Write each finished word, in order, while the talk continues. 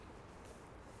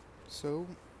So,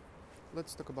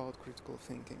 let's talk about critical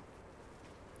thinking.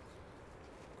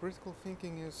 Critical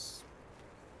thinking is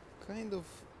kind of,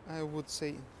 I would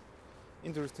say,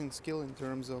 interesting skill in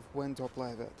terms of when to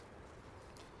apply that.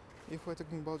 If we're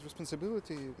talking about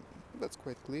responsibility, that's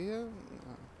quite clear.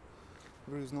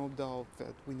 There is no doubt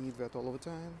that we need that all the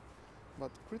time.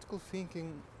 But critical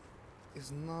thinking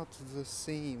is not the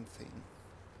same thing.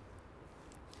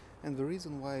 And the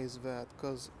reason why is that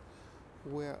because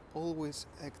we're always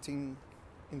acting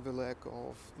in the lack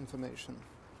of information.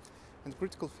 And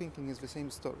critical thinking is the same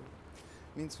story.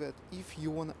 Means that if you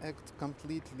want to act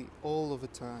completely all of the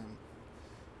time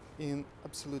in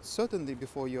absolute certainty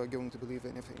before you are going to believe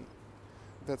anything,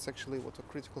 that's actually what a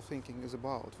critical thinking is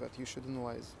about, that you should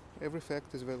analyze every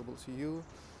fact is available to you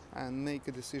and make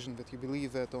a decision that you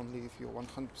believe that only if you're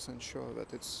 100% sure that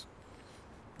that's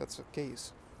the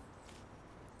case.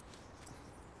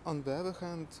 On the other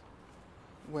hand,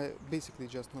 we're basically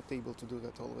just not able to do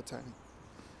that all the time.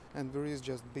 And there is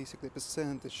just basically a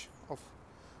percentage of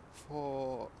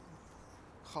for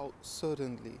how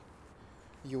certainly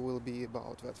you will be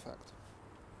about that fact.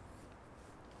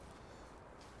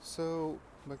 So,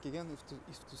 but again,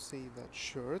 if to say that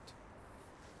short,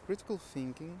 critical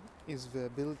thinking is the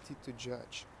ability to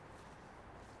judge.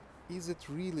 Is it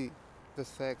really the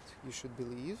fact you should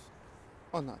believe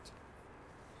or not?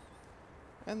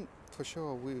 And for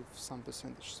sure with some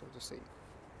percentage, so to say.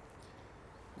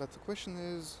 But the question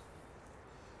is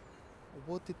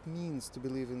what it means to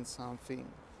believe in something,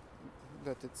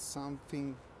 that it's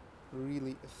something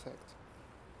really a fact.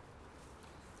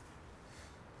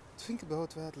 To think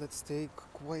about that, let's take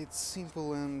quite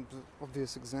simple and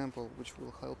obvious example which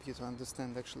will help you to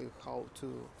understand actually how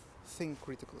to think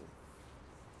critically.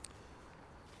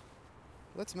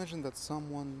 Let's imagine that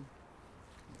someone,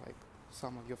 like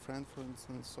some of your friend for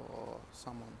instance, or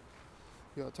someone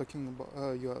you are talking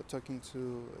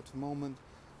to at the moment,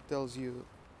 tells you,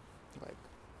 like,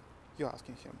 you're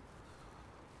asking him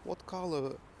what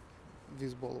color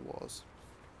this ball was,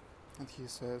 and he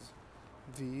says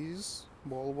this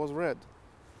ball was red.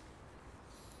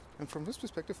 And from this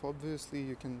perspective, obviously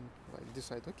you can like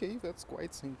decide, okay, that's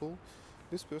quite simple.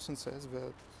 This person says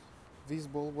that this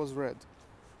ball was red,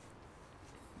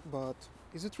 but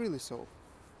is it really so?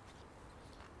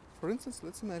 For instance,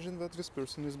 let's imagine that this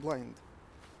person is blind,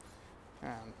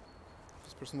 and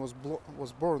this person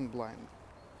was born blind.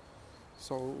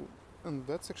 So, and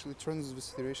that's actually turns the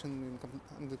situation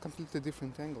in a completely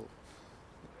different angle.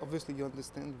 Obviously, you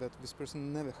understand that this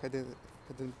person never had an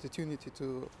opportunity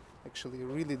to actually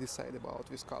really decide about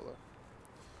this color.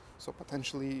 So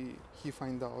potentially he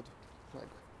find out like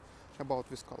about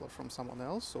this color from someone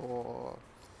else, or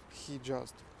he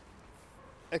just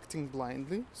acting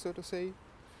blindly, so to say.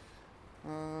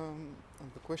 And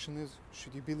the question is,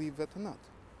 should you believe that or not?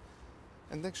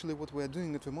 And actually what we're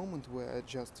doing at the moment, we're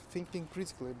just thinking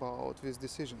critically about this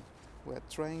decision. We're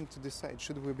trying to decide,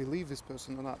 should we believe this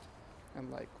person or not? And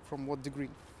like, from what degree?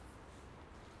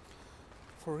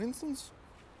 For instance,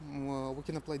 we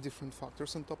can apply different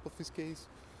factors on top of this case.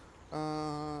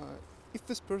 If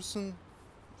this person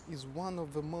is one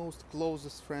of the most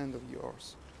closest friend of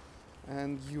yours,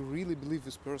 and you really believe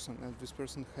this person, and this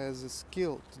person has a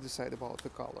skill to decide about the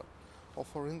color, or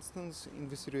for instance, in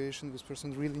this situation, this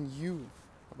person really knew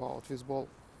about this ball,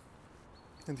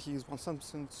 and he is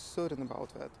 100% certain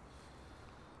about that,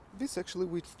 this actually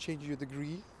will change your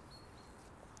degree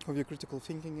of your critical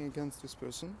thinking against this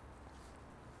person,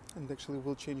 and actually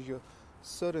will change your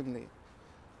certainty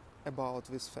about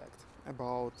this fact,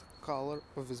 about color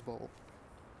of this ball.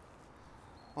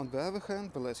 On the other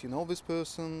hand, the less you know this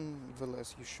person, the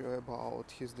less you're sure about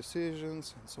his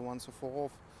decisions, and so on and so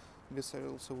forth, this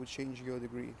also will change your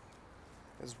degree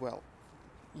as well,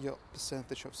 your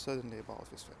percentage of certainty about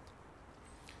this fact.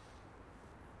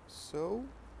 So,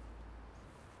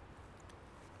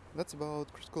 that's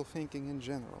about critical thinking in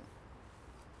general.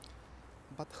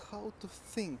 But how to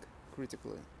think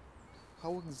critically?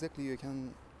 How exactly you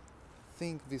can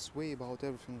think this way about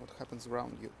everything what happens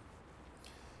around you?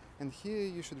 And here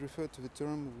you should refer to the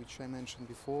term which I mentioned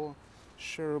before,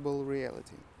 shareable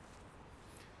reality.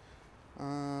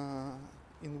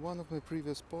 In one of my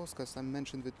previous podcasts I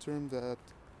mentioned the term that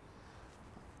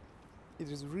it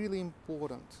is really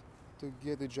important to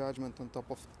get a judgment on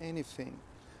top of anything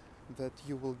that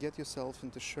you will get yourself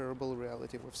into shareable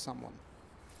reality with someone.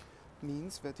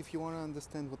 Means that if you want to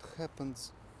understand what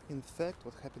happens in fact,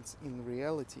 what happens in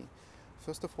reality,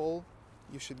 first of all,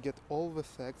 you should get all the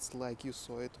facts like you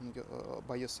saw it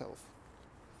by yourself.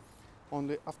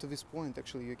 Only after this point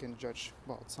actually you can judge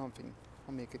about something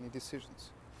or make any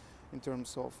decisions in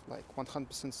terms of like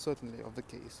 100% certainty of the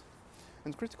case.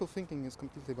 And critical thinking is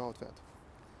completely about that,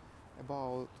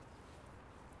 about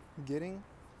getting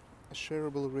a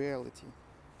shareable reality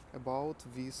about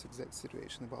this exact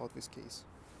situation, about this case.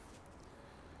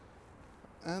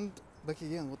 And back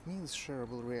again, what means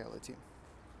shareable reality?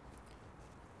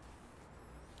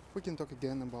 We can talk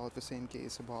again about the same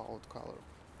case about color.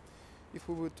 If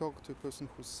we would talk to a person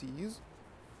who sees,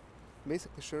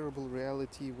 basically shareable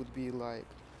reality would be like,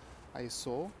 I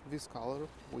saw this color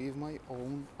with my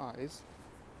own eyes,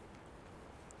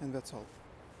 and that's all.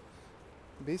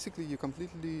 Basically, you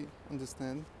completely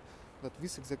understand that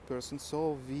this exact person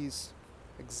saw this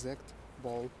exact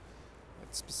ball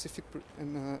at specific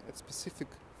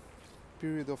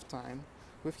period of time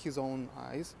with his own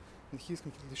eyes, and he's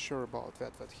completely sure about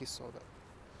that he saw that.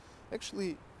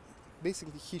 Actually,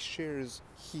 basically he shares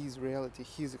his reality,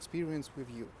 his experience with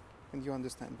you, and you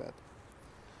understand that.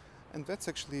 And that's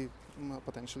actually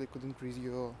potentially could increase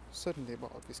your certainty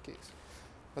about this case.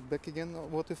 But back again,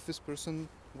 what if this person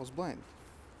was blind?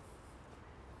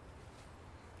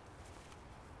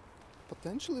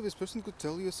 Potentially this person could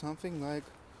tell you something like,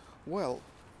 well,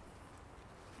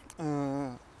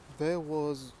 there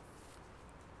was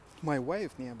my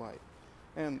wife nearby,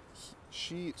 and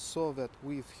she saw that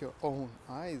with her own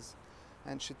eyes,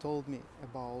 and she told me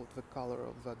about the color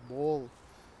of that ball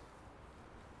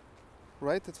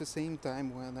right at the same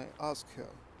time when I asked her.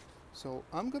 So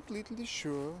I'm completely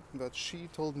sure that she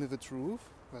told me the truth,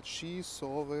 that she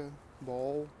saw the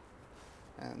ball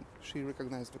and she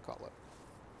recognized the color.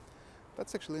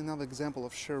 That's actually another example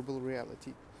of shareable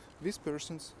reality. This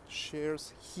person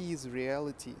shares his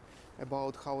reality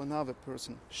about how another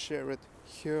person shared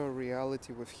her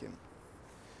reality with him.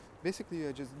 Basically,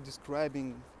 you're just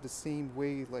describing the same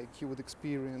way like you would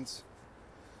experience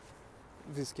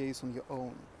this case on your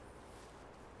own.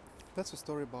 That's a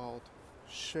story about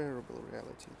shareable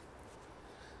reality.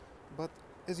 But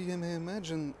as you may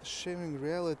imagine, sharing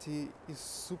reality is a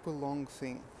super long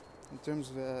thing, in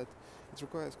terms that it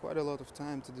requires quite a lot of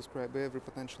time to describe every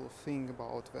potential thing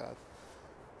about that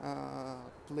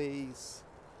place,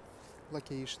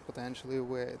 location potentially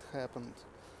where it happened,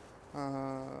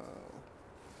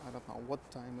 I don't know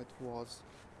what time it was,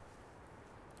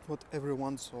 what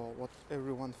everyone saw, what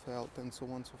everyone felt, and so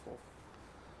on and so forth.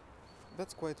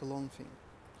 That's quite a long thing.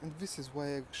 And this is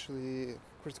why actually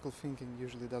critical thinking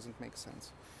usually doesn't make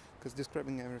sense, because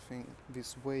describing everything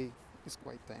this way is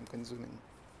quite time consuming.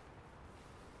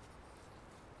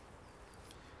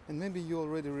 And maybe you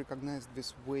already recognized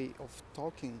this way of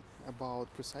talking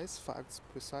about precise facts,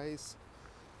 precise,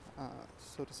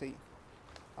 so to say,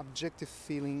 objective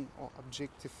feeling or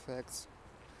objective facts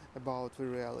about the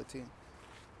reality.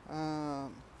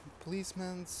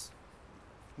 Policemen,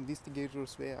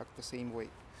 investigators, they act the same way.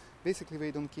 Basically,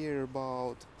 they don't care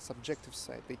about subjective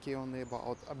side, they care only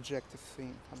about objective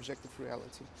thing, objective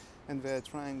reality. And they're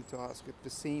trying to ask it the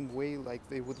same way like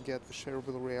they would get the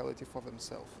shareable reality for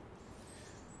themselves,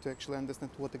 to actually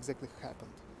understand what exactly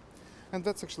happened. And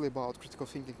that's actually about critical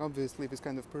thinking. Obviously, these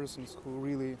kind of persons who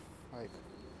really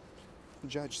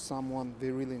judge someone, they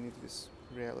really need this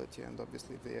reality, and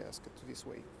obviously they ask it this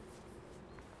way.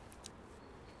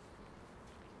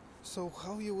 So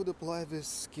how you would apply this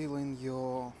skill in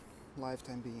your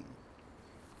lifetime being?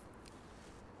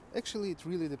 Actually, it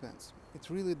really depends. It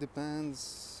really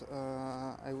depends,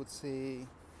 I would say,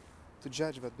 to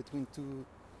judge that between two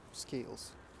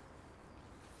scales.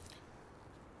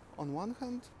 On one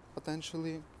hand,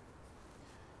 potentially,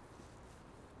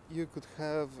 you could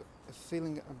have a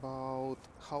feeling about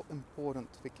how important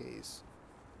the case.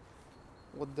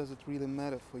 What does it really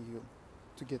matter for you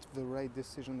to get the right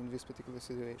decision in this particular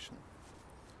situation?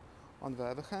 On the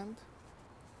other hand,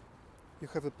 you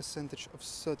have a percentage of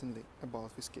certainty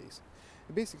about this case.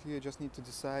 Basically, you just need to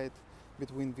decide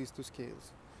between these two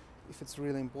scales. If it's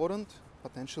really important,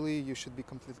 potentially you should be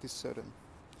completely certain.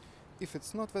 If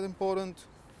it's not that important,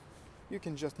 you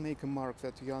can just make a mark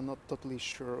that you are not totally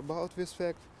sure about this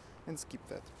fact and skip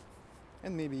that.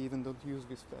 And maybe even don't use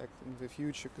this fact in the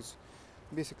future, because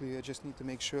basically you just need to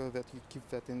make sure that you keep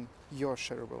that in your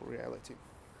shareable reality.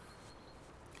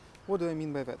 What do I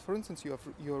mean by that? For instance, you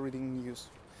are reading news,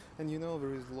 and you know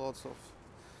there is lots of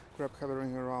crap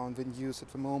hovering around the news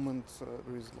at the moment.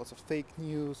 There is lots of fake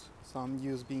news, some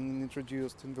news being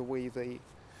introduced in the way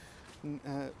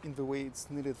it's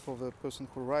needed for the person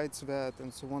who writes that,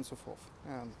 and so on and so forth.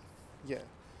 And yeah,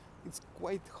 it's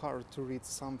quite hard to read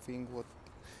something what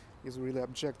is really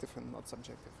objective and not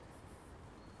subjective.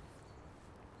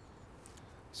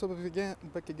 So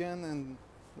back again, and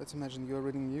let's imagine you're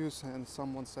reading news and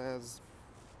someone says,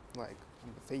 like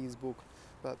on the Facebook,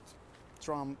 that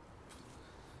Trump,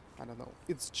 I don't know,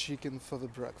 it's chicken for the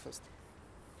breakfast.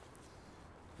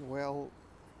 Well,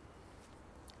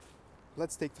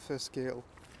 let's take the first scale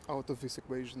out of this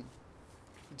equation.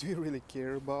 Do you really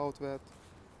care about that?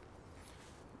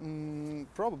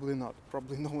 Probably not.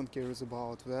 Probably no one cares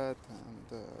about that,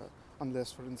 and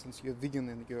unless, for instance, you're vegan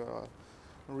and you're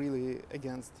really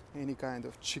against any kind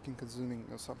of chicken consuming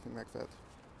or something like that.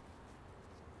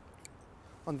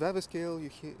 On the other scale,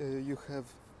 you have,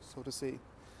 so to say,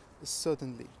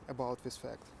 certainty about this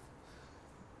fact.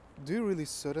 Do you really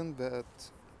certain that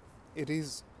it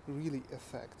is really a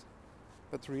fact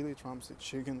that really Trump eats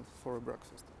chicken for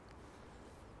breakfast?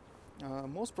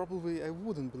 Most probably, I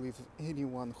wouldn't believe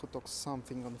anyone who talks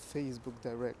something on Facebook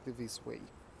directly this way.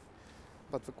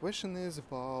 But the question is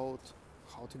about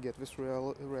how to get this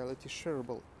reality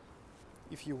shareable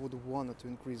if you would want to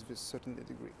increase this certainty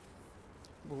degree.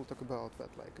 We'll talk about that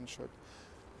like in short.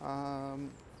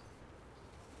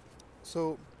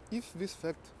 So if this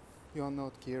fact you are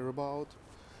not care about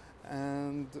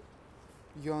and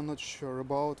you are not sure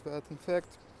about that in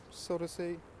fact, so to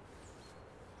say,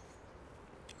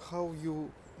 how you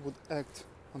would act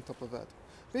on top of that.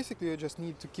 Basically you just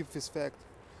need to keep this fact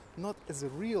not as a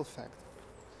real fact,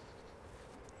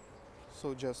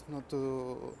 so just not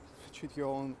to cheat your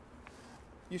own,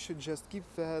 you should just keep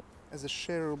that as a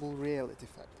shareable reality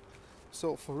fact.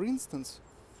 So for instance,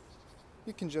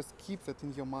 you can just keep that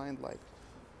in your mind, like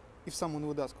if someone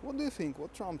would ask, what do you think,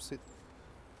 what trumps it?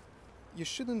 You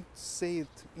shouldn't say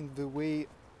it in the way,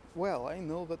 well, I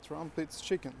know that Trump eats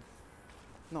chicken.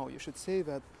 No, you should say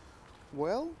that,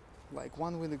 well, like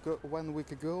 1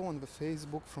 week ago on the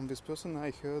Facebook from this person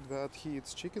I heard that he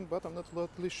eats chicken, but I'm not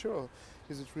totally sure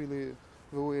is it really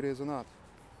the way it is or not.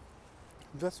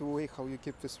 That's the way how you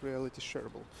keep this reality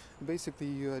shareable. Basically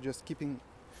you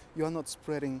are not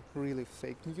spreading really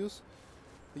fake news,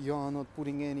 you are not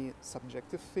putting any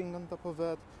subjective thing on top of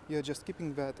that, you are just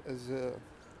keeping that as a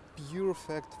pure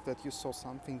fact that you saw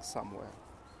something somewhere.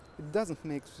 It doesn't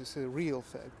make this a real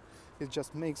fact, it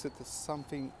just makes it as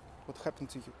something what happened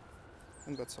to you,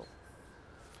 and that's all.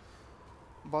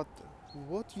 But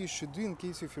what you should do in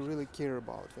case if you really care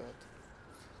about that?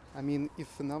 I mean,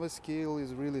 if another scale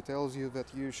is really tells you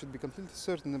that you should be completely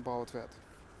certain about that,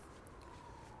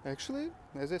 actually,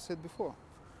 as I said before,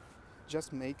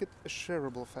 just make it a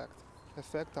shareable fact, a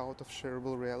fact out of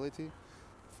shareable reality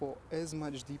for as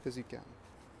much deep as you can.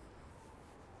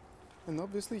 And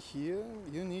obviously here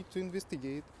you need to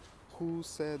investigate who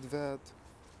said that,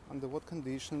 under what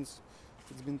conditions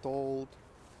it's been told,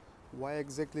 why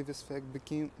exactly this fact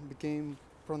became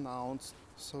pronounced,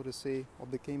 so to say, or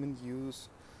became in use,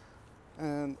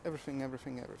 and everything.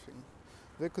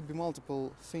 There could be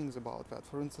multiple things about that.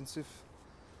 For instance, if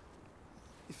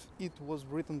it was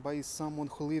written by someone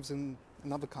who lives in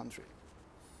another country,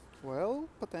 well,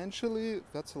 potentially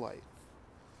that's a lie.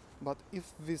 But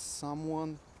if this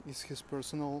someone is his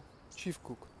personal chief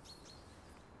cook,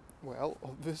 well,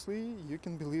 obviously you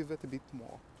can believe that a bit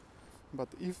more. But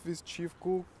if this chief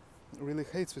cook really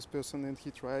hates this person and he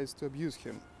tries to abuse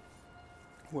him,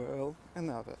 well,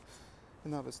 another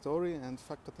story, and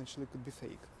fact potentially could be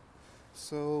fake.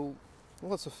 So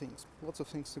lots of things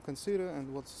to consider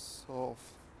and lots of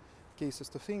cases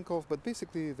to think of, but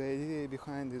basically the idea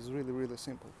behind is really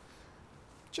simple.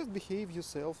 Just behave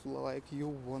yourself like you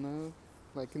wanna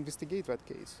investigate that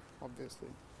case, obviously,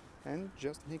 and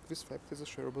just make this fact as a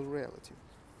shareable reality.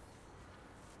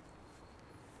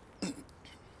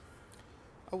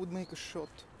 I would make a short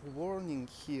warning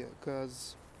here,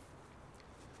 because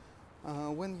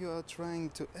when you are trying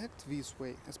to act this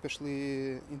way,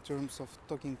 especially in terms of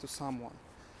talking to someone,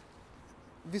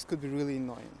 this could be really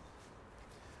annoying.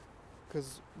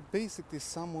 Because basically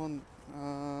someone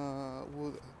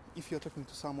if you're talking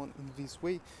to someone in this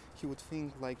way, he would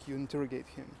think like you interrogate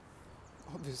him.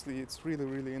 Obviously it's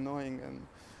really annoying,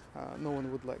 and no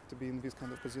one would like to be in this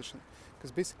kind of position.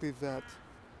 Because basically that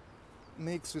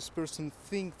makes this person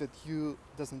think that you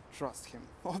doesn't trust him.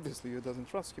 Obviously you doesn't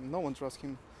trust him, no one trusts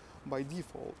him by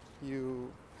default.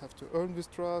 You have to earn this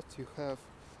trust, you have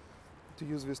to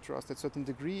use this trust at a certain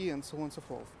degree, and so on and so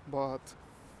forth. But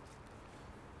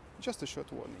just a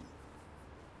short warning.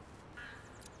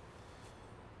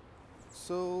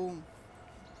 So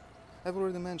I've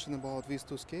already mentioned about these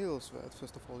two scales, that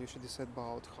first of all you should decide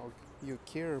about how you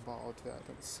care about that,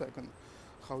 and second,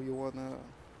 how you wanna,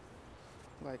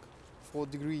 for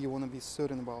what degree you wanna be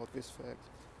certain about this fact.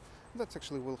 That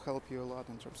actually will help you a lot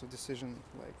in terms of decision,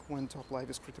 like when to apply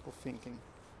this critical thinking.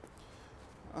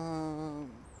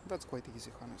 That's quite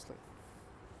easy, honestly.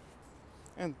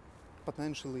 And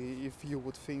potentially, if you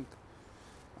would think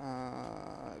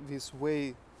this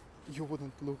way you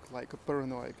wouldn't look like a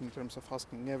paranoid in terms of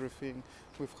asking everything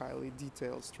with highly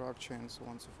detailed structure and so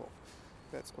on and so forth.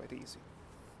 That's quite easy.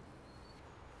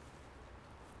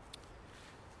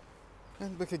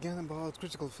 And back again about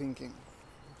critical thinking.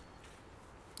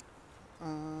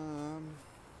 Um,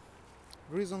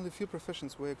 there is only few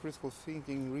professions where critical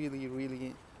thinking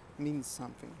really means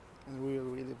something and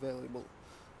really valuable.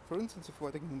 For instance, if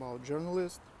we're talking about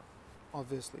journalists,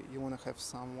 obviously you want to have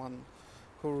someone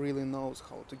who really knows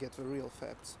how to get the real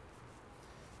facts.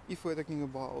 If we're talking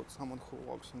about someone who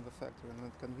works in the factory and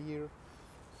at conveyor,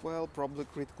 well, probably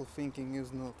critical thinking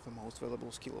is not the most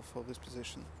valuable skill for this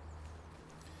position.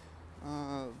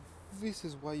 This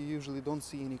is why you usually don't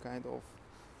see any kind of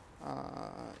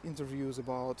interviews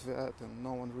about that, and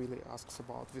no one really asks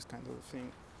about this kind of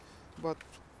thing. But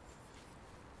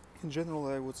in general,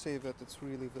 I would say that it's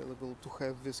really valuable to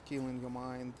have this skill in your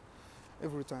mind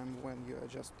every time when you are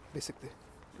just basically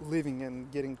living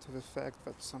and getting to the fact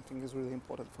that something is really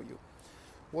important for you.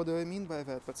 What do I mean by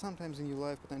that? But sometimes in your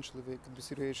life, potentially there could be a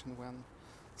situation when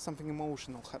something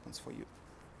emotional happens for you.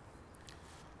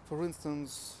 For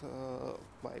instance,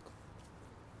 like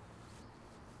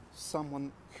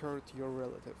someone hurt your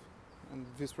relative, and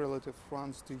this relative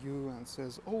runs to you and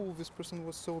says, "Oh, this person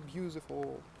was so abusive,"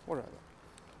 or whatever.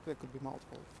 There could be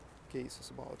multiple cases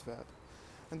about that.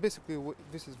 And basically,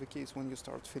 this is the case when you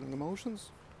start feeling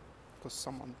emotions, because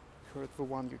someone hurt the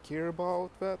one you care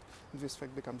about, that, and this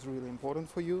fact becomes really important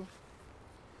for you,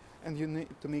 and you need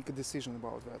to make a decision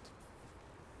about that.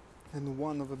 And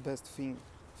one of the best things,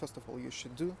 first of all, you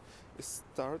should do is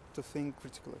start to think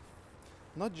critically.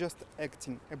 Not just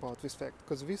acting about this fact,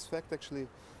 because this fact actually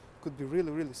could be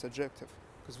really subjective,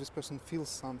 because this person feels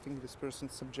something, this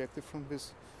person's subjective from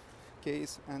this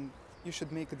case, and you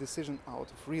should make a decision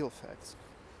out of real facts.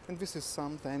 And this is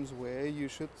sometimes where you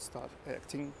should start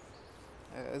acting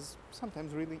as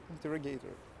sometimes really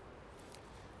interrogator,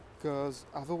 because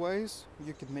otherwise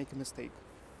you could make a mistake,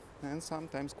 and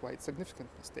sometimes quite significant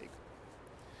mistake.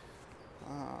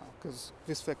 Because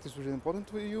this fact is really important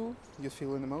to you, you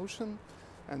feel an emotion,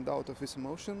 and out of this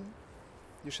emotion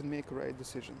you should make a right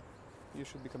decision. You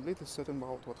should be completely certain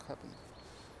about what happened.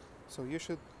 So you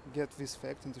should get this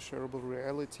fact into shareable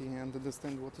reality and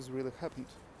understand what has really happened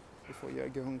before you are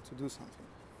going to do something.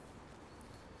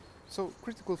 So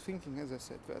critical thinking, as I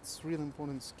said, that's really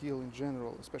important skill in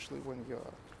general, especially when you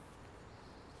are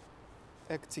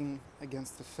acting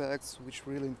against the facts which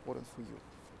are really important for you.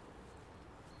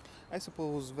 I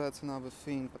suppose that's another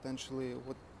thing potentially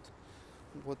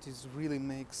what is really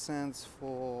makes sense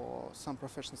for some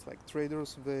professions like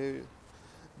traders.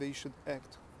 They should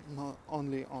act not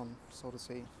only on, so to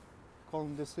say,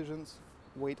 calm decisions,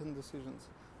 weighted decisions,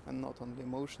 and not on the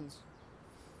emotions.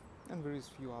 And there is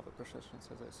few other professions,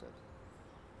 as I said.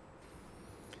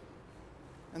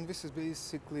 And this is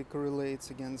basically correlates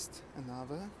against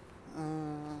another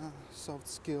soft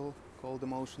skill called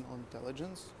emotional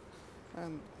intelligence,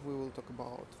 and we will talk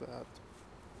about that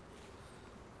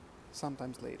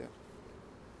sometimes later.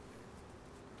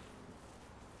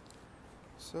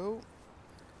 So,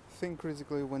 think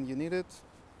critically when you need it,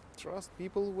 trust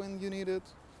people when you need it,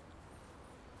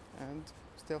 and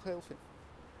stay healthy.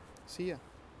 See ya.